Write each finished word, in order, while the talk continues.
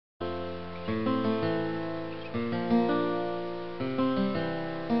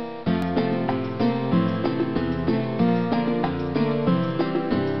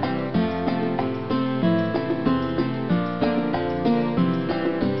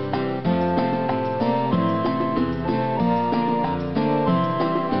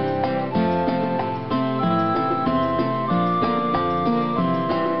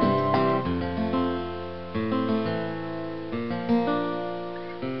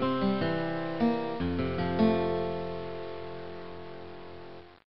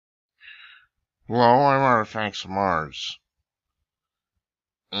Hello, I'm Artifacts of Mars,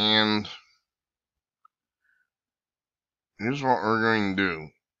 and here's what we're going to do.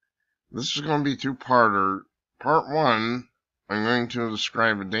 This is going to be two-parter. Part 1, I'm going to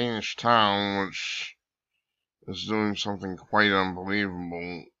describe a Danish town which is doing something quite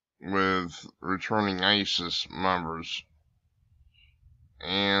unbelievable with returning ISIS members.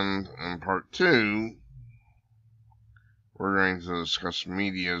 And in Part 2, we're going to discuss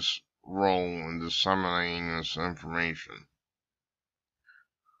media's role in disseminating this information.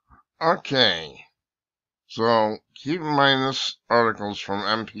 Okay. So, keep in mind this article's from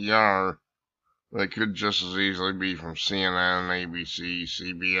NPR, but it could just as easily be from CNN, ABC,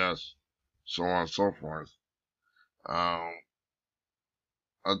 CBS, so on and so forth. A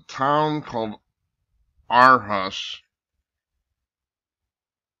town called Aarhus,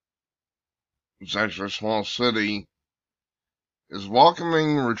 it's actually a small city, is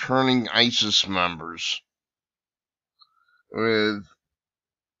welcoming returning ISIS members with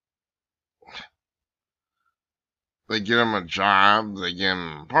they get them a job, they get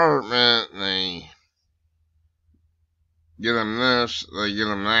them an apartment, they get them this, they get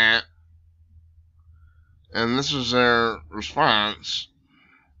them that. And this is their response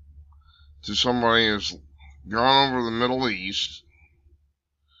to somebody who's gone over the Middle East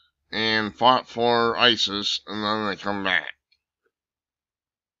and fought for ISIS, and then they come back.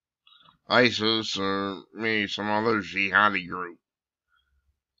 ISIS, or maybe some other jihadi group.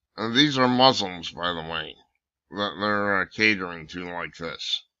 And these are Muslims, by the way, that they're catering to like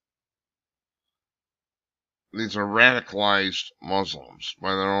this. These are radicalized Muslims by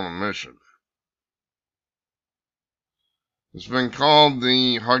their own admission. It's been called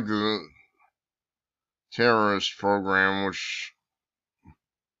the Hug the Terrorist program, which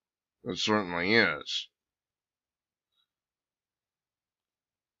it certainly is.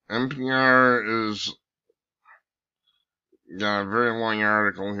 NPR is got a very long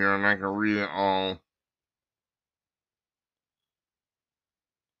article here, and I can read it all.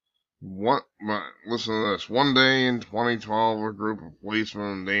 But listen to this. One day in 2012, a group of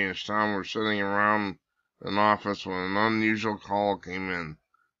policemen in Danish town were sitting around an office when an unusual call came in.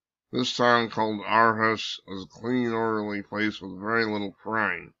 This town, called Aarhus, is a clean, orderly place with very little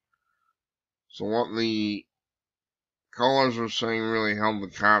crime. So what the callers were saying really held the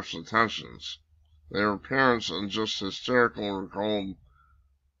cops' attentions. Their parents and just hysterical were called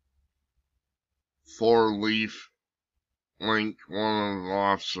Four-Leaf Link, one of the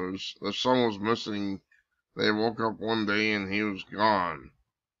officers. Their son was missing. They woke up one day and he was gone.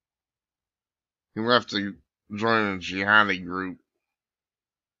 He left to join a jihadi group.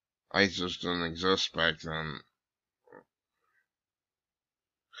 ISIS didn't exist back then.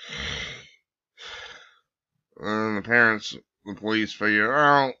 And the parents, the police figured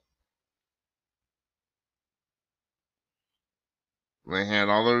out they had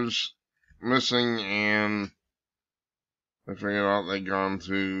others missing, and they figured out they'd gone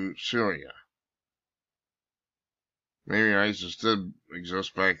to Syria. Maybe ISIS did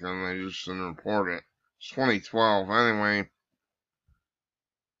exist back then, they just didn't report it. It's 2012, anyway.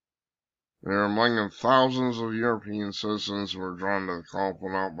 There are among them thousands of European citizens who were drawn to the call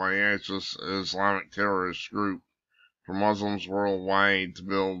put out by ISIS, an Islamic terrorist group, for Muslims worldwide to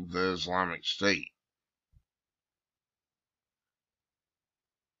build the Islamic State.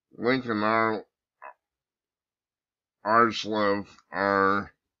 Link and Arslev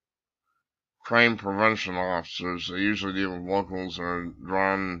are crime prevention officers. They usually deal with locals who are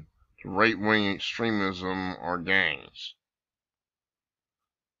drawn to right-wing extremism or gangs.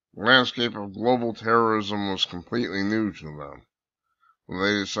 The landscape of global terrorism was completely new to them. When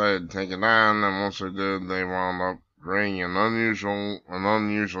they decided to take it on, and once they did, they wound up creating an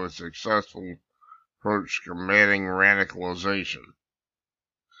unusually successful approach to combating radicalization.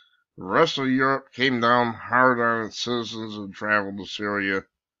 The rest of Europe came down hard on its citizens who traveled to Syria.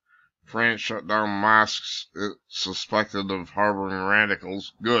 France shut down mosques it suspected of harboring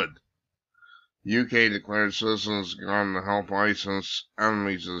radicals. Good. The UK declared citizens gone to help ISIS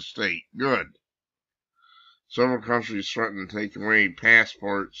enemies of the state. Good. Several countries threatened to take away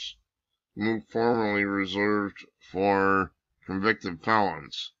passports, move formerly reserved for convicted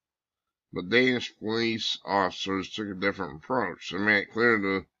felons. But Danish police officers took a different approach. They made it clear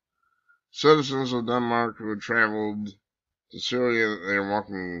to citizens of Denmark who had traveled to Syria that they were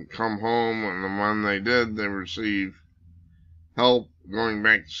welcome to come home, and when they did, they received help going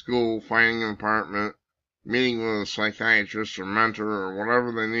back to school, finding an apartment, meeting with a psychiatrist or mentor, or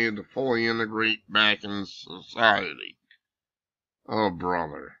whatever they needed to fully integrate back in society. Oh,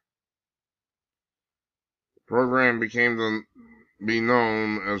 brother. The program became to be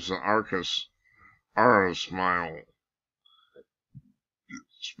known as the Aarhus artist smile.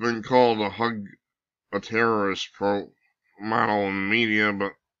 It's been called a terrorist model in the media,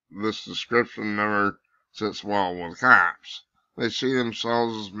 but this description never sits well with cops. They see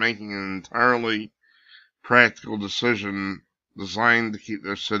themselves as making an entirely practical decision designed to keep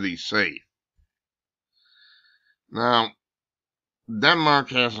their city safe. Now, Denmark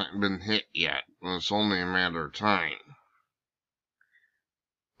hasn't been hit yet, and it's only a matter of time.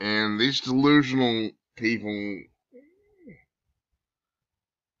 And these delusional people,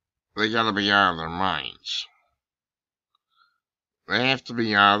 they gotta be out of their minds. They have to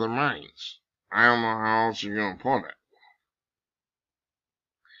be out of their minds. I don't know how else you're gonna put it.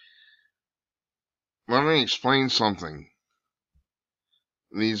 Let me explain something.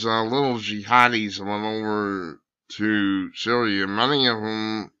 These little jihadis went over to Syria. Many of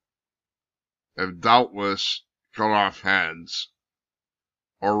them have doubtless cut off heads,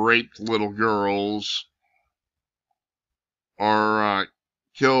 or raped little girls, or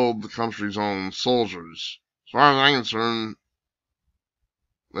killed the country's own soldiers. As far as I'm concerned,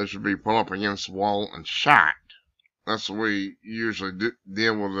 they should be put up against the wall and shot. That's the way you usually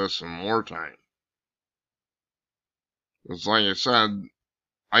deal with this in wartime. It's like I said,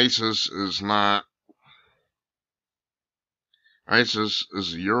 ISIS is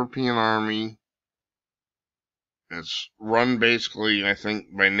a European army. It's run basically, I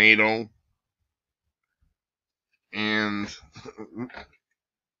think, by NATO. And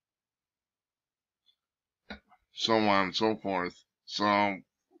so on and so forth. So,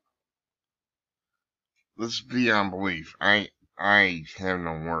 this is beyond belief. I have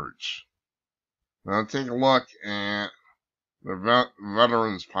no words. Now take a look at the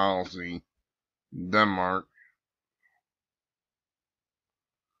veterans policy in Denmark.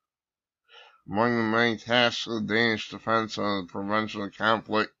 Among the many tasks of the Danish defense are the prevention of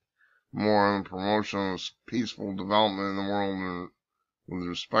conflict, more than promotion of peaceful development in the world with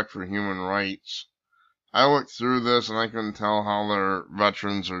respect for human rights. I looked through this and I couldn't tell how their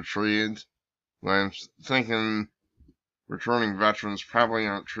veterans are treated. But I'm thinking returning veterans probably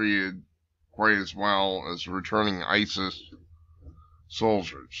aren't treated quite as well as returning ISIS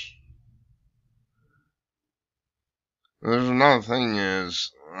soldiers. There's another thing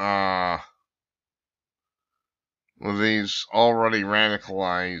is, with these already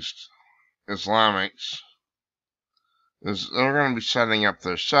radicalized Islamics, is they're going to be setting up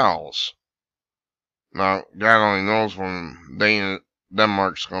their cells. Now, God only knows when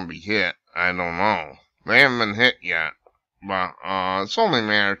Denmark's going to be hit. I don't know. They haven't been hit yet, but it's only a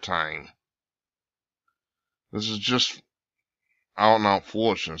matter of time. This is just out and out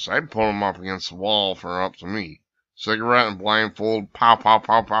foolishness. I'd put them up against the wall for up to me. Cigarette and blindfold, pow, pow,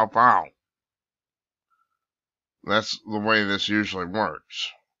 pow, pow, pow. That's the way this usually works.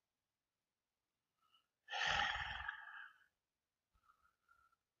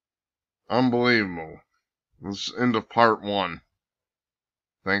 Unbelievable. This is the end of part 1.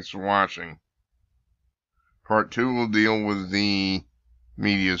 Thanks for watching. Part 2 will deal with the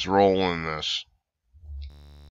media's role in this.